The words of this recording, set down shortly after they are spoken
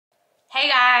Hey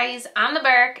guys, I'm the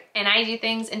Burke and I do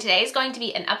things, and today is going to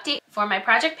be an update for my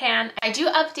project pan. I do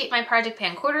update my project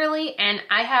pan quarterly and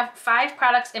I have 5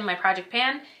 products in my project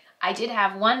pan. I did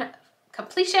have one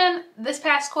completion this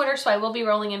past quarter, so I will be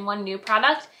rolling in one new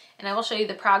product and I will show you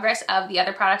the progress of the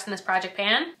other products in this project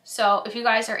pan. So if you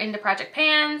guys are into project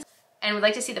pans and would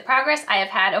like to see the progress I have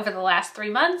had over the last 3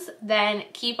 months, then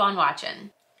keep on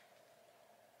watching.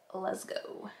 Let's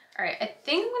go. All right, I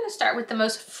think I'm gonna start with the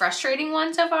most frustrating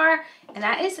one so far, and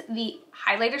that is the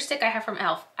highlighter stick I have from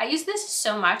e.l.f. I use this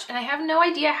so much and I have no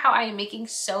idea how I am making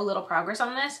so little progress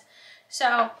on this.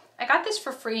 So I got this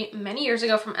for free many years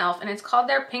ago from e.l.f. and it's called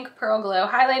their Pink Pearl Glow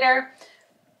Highlighter.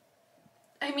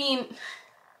 I mean,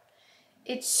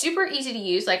 it's super easy to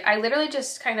use. Like, I literally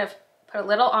just kind of put a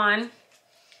little on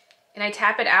and I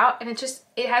tap it out and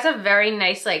it has a very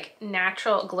nice, like,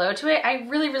 natural glow to it. I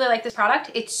really like this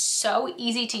product. It's so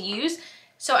easy to use,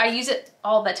 so I use it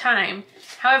all the time.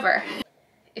 However,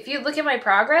 if you look at my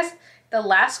progress, the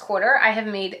last quarter I have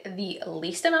made the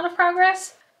least amount of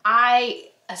progress. I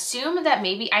assume that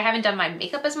maybe I haven't done my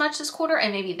makeup as much this quarter,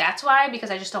 and maybe that's why,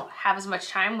 because I just don't have as much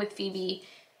time with Phoebe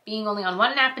being only on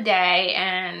 1 nap a day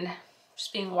and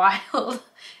just being wild.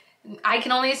 I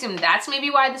can only assume that's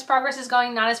maybe why this progress is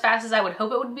going not as fast as I would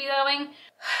hope it would be going.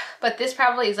 But this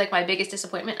probably is like my biggest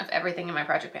disappointment of everything in my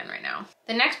project pan right now.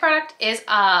 The next product is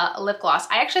a lip gloss.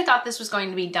 I actually thought this was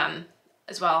going to be done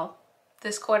as well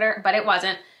this quarter, but it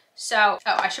wasn't. So,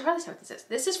 oh, I should probably say what this is.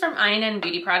 This is from INN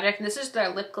Beauty Project. This is their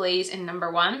lip glaze in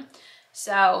 #1.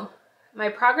 So my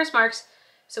progress marks,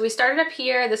 so we started up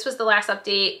here. This was the last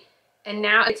update. And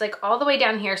now it's like all the way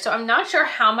down here. So I'm not sure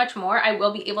how much more I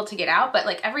will be able to get out, but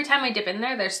like every time I dip in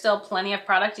there, there's still plenty of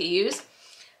product to use.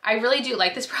 I really do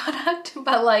like this product,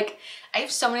 but like I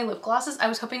have so many lip glosses. I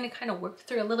was hoping to kind of work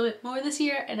through a little bit more this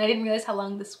year, and I didn't realize how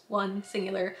long this one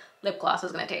singular lip gloss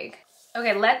was gonna take.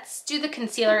 Okay, let's do the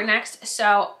concealer next.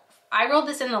 So I rolled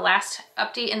this in the last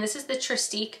update, and this is the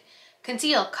Tristique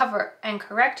Conceal, Cover, and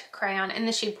Correct Crayon in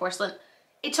the shade Porcelain.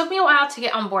 It took me a while to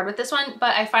get on board with this one,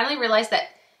 but I finally realized that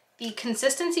the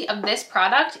consistency of this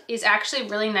product is actually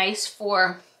really nice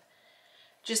for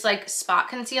just like spot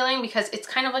concealing, because it's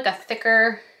kind of like a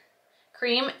thicker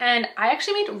cream, and I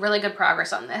actually made really good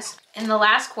progress on this. In the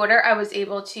last quarter, I was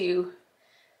able to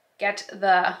get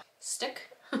the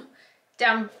stick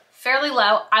down fairly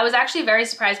low. I was actually very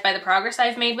surprised by the progress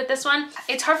I've made with this one.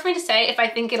 It's hard for me to say if I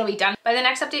think it'll be done by the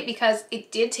next update, because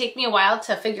it did take me a while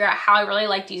to figure out how I really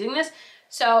liked using this.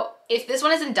 So if this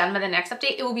one isn't done by the next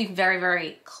update, it will be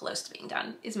very close to being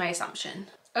done, is my assumption.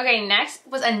 Okay, next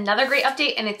was another great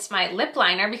update, and it's my lip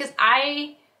liner, because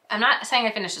I'm not saying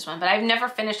I finished this one, but I've never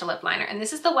finished a lip liner. And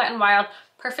this is the Wet n Wild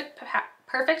Perfect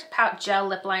Pout Gel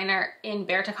Lip Liner in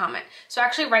Bear to Comet. So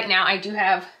actually right now I do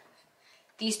have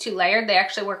these 2 layered. They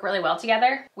actually work really well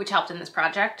together, which helped in this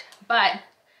project. But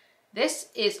this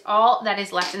is all that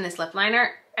is left in this lip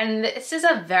liner. And this is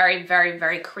a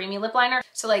very creamy lip liner.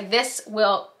 So like this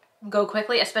will go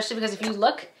quickly, especially because if you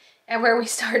look at where we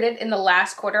started in the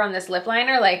last quarter on this lip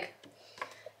liner, like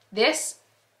this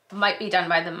might be done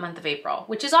by the month of April,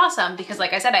 which is awesome because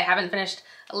like I said, I haven't finished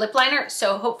a lip liner.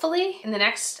 So hopefully in the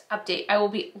next update, I will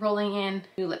be rolling in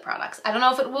new lip products. I don't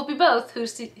know if it will be both,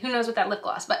 who knows with that lip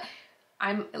gloss, but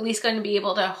I'm at least going to be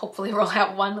able to hopefully roll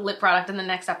out one lip product in the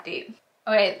next update.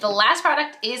 Okay, the last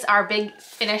product is our big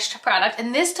finished product,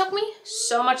 and this took me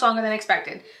so much longer than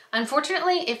expected.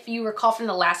 Unfortunately, if you recall from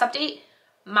the last update,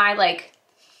 my like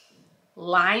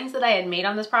lines that I had made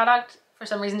on this product for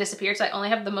some reason disappeared, so I only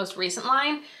have the most recent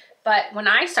line. But when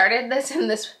I started this in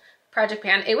this project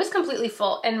pan, it was completely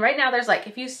full, and right now there's like,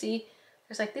 if you see,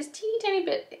 there's like this teeny tiny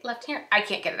bit left here. I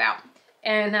can't get it out,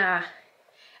 and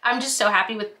I'm just so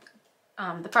happy with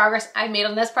the progress I made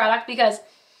on this product, because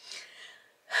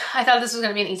I thought this was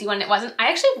gonna be an easy one. It wasn't. I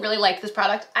actually really like this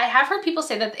product. I have heard people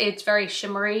say that it's very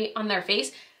shimmery on their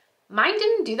face. Mine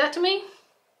didn't do that to me.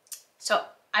 So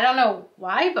I don't know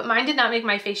why, but mine did not make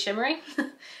my face shimmery.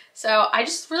 So I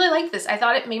just really like this. I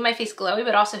thought it made my face glowy,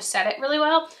 but also set it really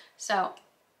well. So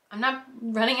I'm not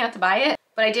running out to buy it,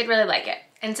 but I did really like it.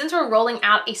 And since we're rolling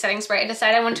out a setting spray, I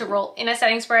decided I wanted to roll in a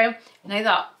setting spray, and I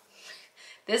thought,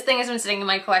 this thing has been sitting in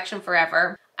my collection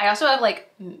forever. I also have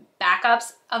like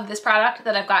backups of this product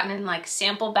that I've gotten in like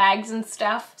sample bags and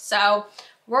stuff. So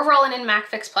we're rolling in MAC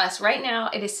Fix Plus. Right now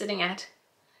it is sitting at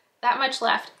that much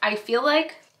left. I feel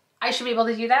like I should be able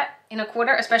to do that in a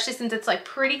quarter, especially since it's like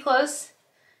pretty close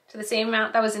to the same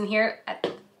amount that was in here at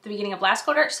the beginning of last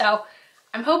quarter. So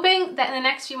I'm hoping that in the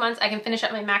next few months I can finish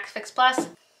up my MAC Fix Plus.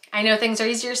 I know things are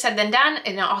easier said than done,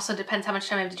 and it also depends how much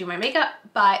time I have to do my makeup,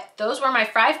 but those were my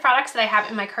 5 products that I have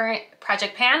in my current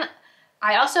project pan.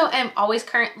 I also am always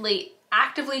currently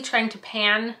actively trying to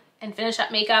pan and finish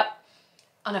up makeup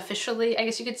unofficially, I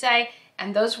guess you could say,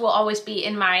 and those will always be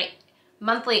in my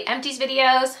monthly empties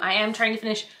videos. I am trying to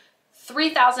finish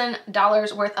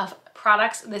 $3,000 worth of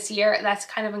products this year. That's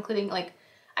kind of including, like,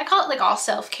 I call it like all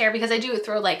self-care because I do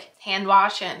throw like hand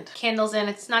wash and candles in.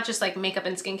 It's not just like makeup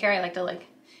and skincare. I like to like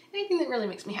anything that really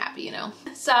makes me happy, you know?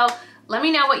 So let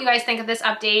me know what you guys think of this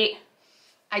update.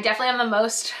 I definitely am the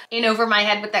most in over my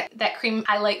head with that cream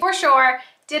highlight for sure.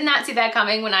 Did not see that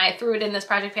coming when I threw it in this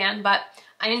project pan, but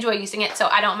I enjoy using it, so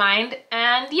I don't mind.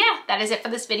 And yeah, that is it for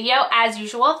this video. As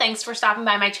usual, thanks for stopping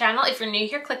by my channel. If you're new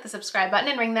here, click the subscribe button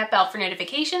and ring that bell for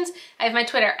notifications. I have my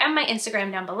Twitter and my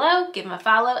Instagram down below. Give them a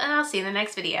follow, and I'll see you in the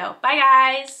next video. Bye,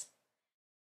 guys.